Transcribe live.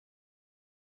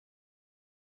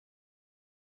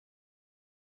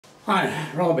Hi,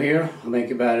 Rob here. I'll make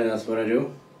you better, that's what I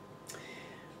do.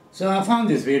 So I found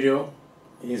this video,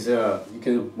 you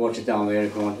can watch it down there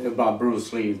if you want, about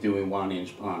Bruce Lee doing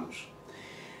 1-inch punch.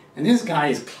 And this guy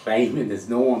is claiming there's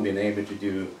no one been able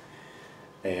to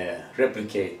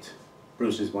replicate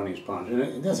Bruce Lee's 1-inch punch.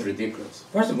 And that's ridiculous.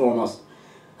 First and foremost,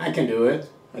 I can do it,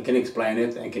 I can explain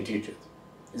it, I can teach it.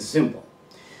 It's simple.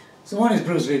 So what is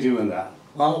Bruce Lee doing that?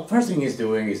 Well, first thing he's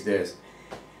doing is this.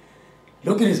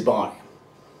 Look at his body.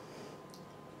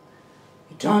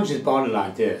 He turns his body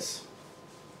like this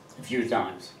a few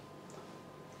times,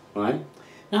 right?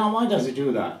 Now, why does he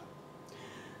do that?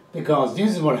 Because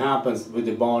this is what happens with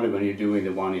the body when you're doing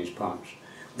the 1-inch punch.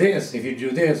 This, if you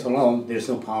do this alone, there's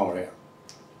no power here,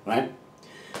 right?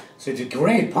 So to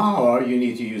create power, you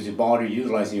need to use your body,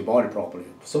 utilizing your body properly.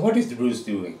 So what is the Bruce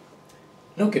doing?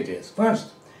 Look at this.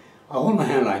 First, I hold my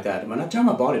hand like that. When I turn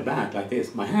my body back like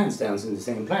this, my hand stands in the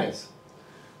same place,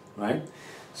 right?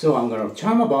 So I'm going to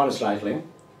turn my body slightly,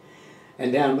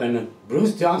 and then when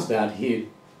Bruce does that, he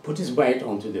puts his weight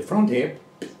onto the front hip,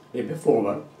 a little bit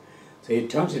forward. So he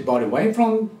turns his body away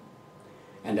from,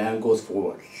 and then goes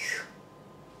forward.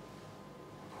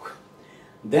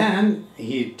 Then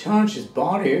he turns his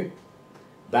body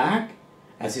back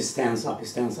as he stands up. He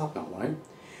stands up now, right?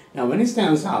 Now when he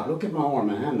stands up, look at my arm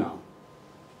and hand now.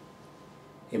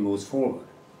 He moves forward.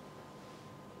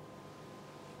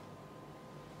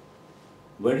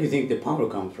 Where do you think the power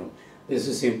comes from? This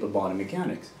is simple body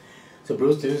mechanics. So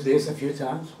Bruce does this a few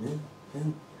times,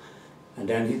 and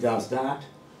then he does that.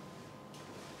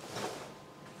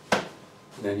 And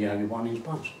then you have a 1-inch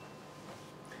punch.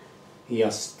 He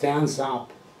just stands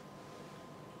up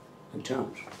and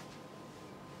turns.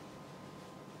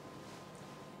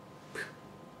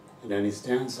 And then he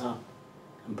stands up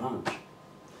and punches.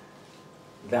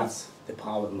 That's the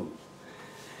power move.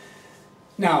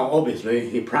 Now, obviously,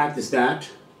 he practiced that.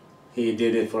 He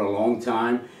did it for a long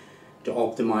time to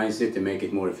optimize it, to make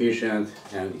it more efficient.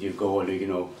 And you go, you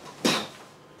know,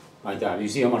 like that. You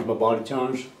see how much my body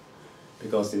turns?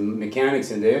 Because the mechanics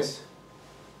in this,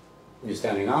 when you're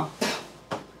standing up,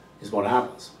 is what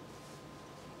happens.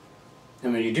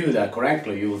 And when you do that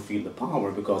correctly, you will feel the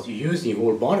power because you're using your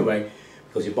whole body weight,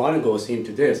 because your body goes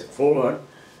into this, forward,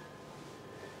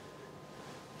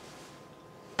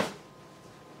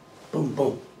 boom,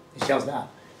 boom. It's just that.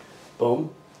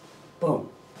 Boom, boom.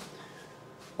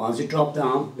 Once you drop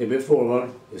down, a little bit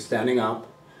forward, you're standing up,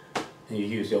 and you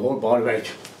use your whole body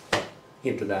weight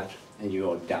into that, and you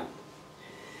are down.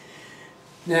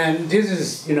 And this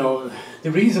is, you know,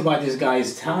 the reason why this guy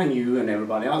is telling you and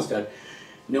everybody else that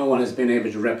no one has been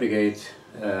able to replicate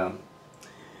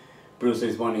Bruce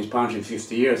Lee's 1-inch punch in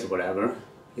 50 years or whatever,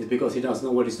 is because he doesn't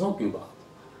know what he's talking about.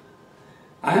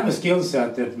 I have a skill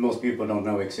set that most people don't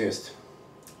know exists.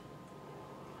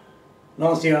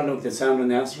 Last year I looked at Sandra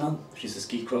Näslund. She's a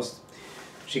ski cross.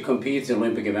 She competes in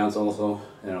Olympic events also.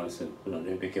 You know, it's an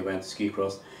Olympic event, ski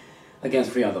cross, against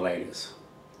 3 other ladies.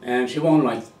 And she won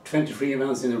like 23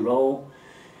 events in a row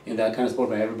in that kind of sport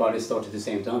where everybody started at the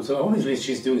same time. So obviously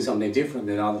she's doing something different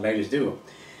than other ladies do.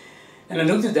 And I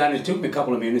looked at that and it took me a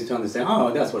couple of minutes to understand,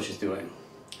 oh, that's what she's doing.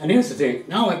 And here's the thing,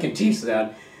 now I can teach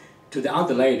that to the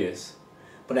other ladies,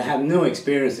 but I have no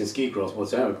experience in ski cross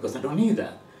whatsoever because I don't need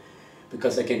that.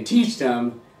 Because I can teach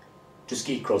them to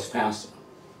ski cross faster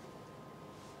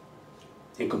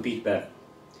and compete better.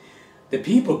 The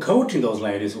people coaching those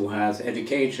ladies who has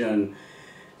education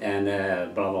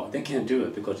and blah blah, they can't do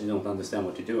it because they don't understand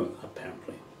what they're doing,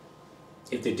 apparently.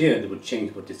 If they did, they would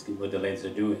change what the ladies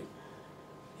are doing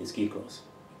in ski cross.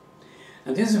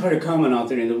 And this is very common out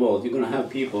there in the world. You're going to have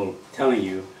people telling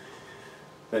you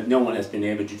that no one has been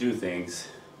able to do things,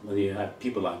 but you have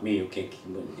people like me who can,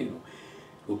 you know,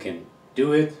 who can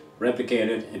do it, replicate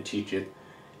it, and teach it,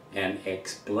 and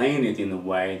explain it in a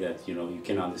way that, you know, you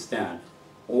can understand.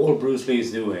 All Bruce Lee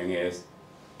is doing is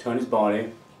turn his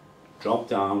body, drop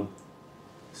down,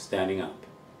 standing up.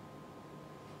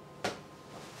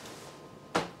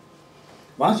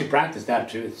 Once you practice that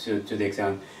to the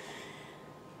extent,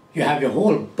 you have your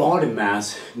whole body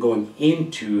mass going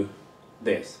into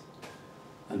this,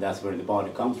 and that's where the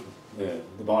body comes from.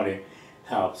 The body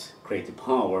helps create the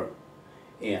power.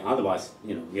 Yeah, otherwise,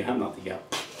 you know, you have nothing. You have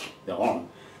the arm,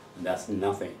 and that's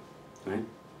nothing, right?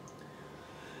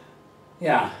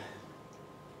 Yeah.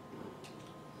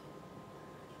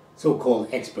 So-called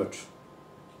experts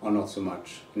are not so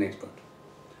much an expert.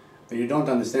 When you don't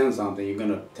understand something, you're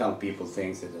going to tell people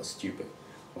things that are stupid,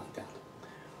 like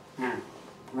that.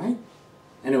 Right?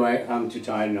 Anyway, I'm too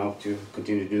tired now to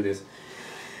continue to do this.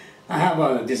 I have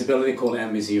a disability called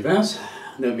MBCFS.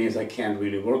 That means I can't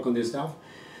really work on this stuff.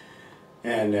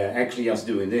 And actually just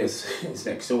doing this is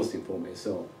exhausting for me,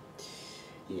 so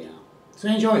yeah. So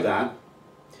enjoy that.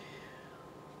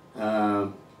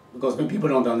 Because when people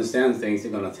don't understand things,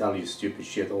 they're gonna tell you stupid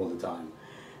shit all the time.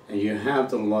 And you have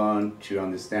to learn to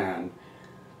understand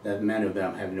that many of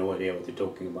them have no idea what they're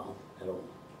talking about at all.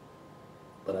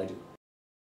 But I do.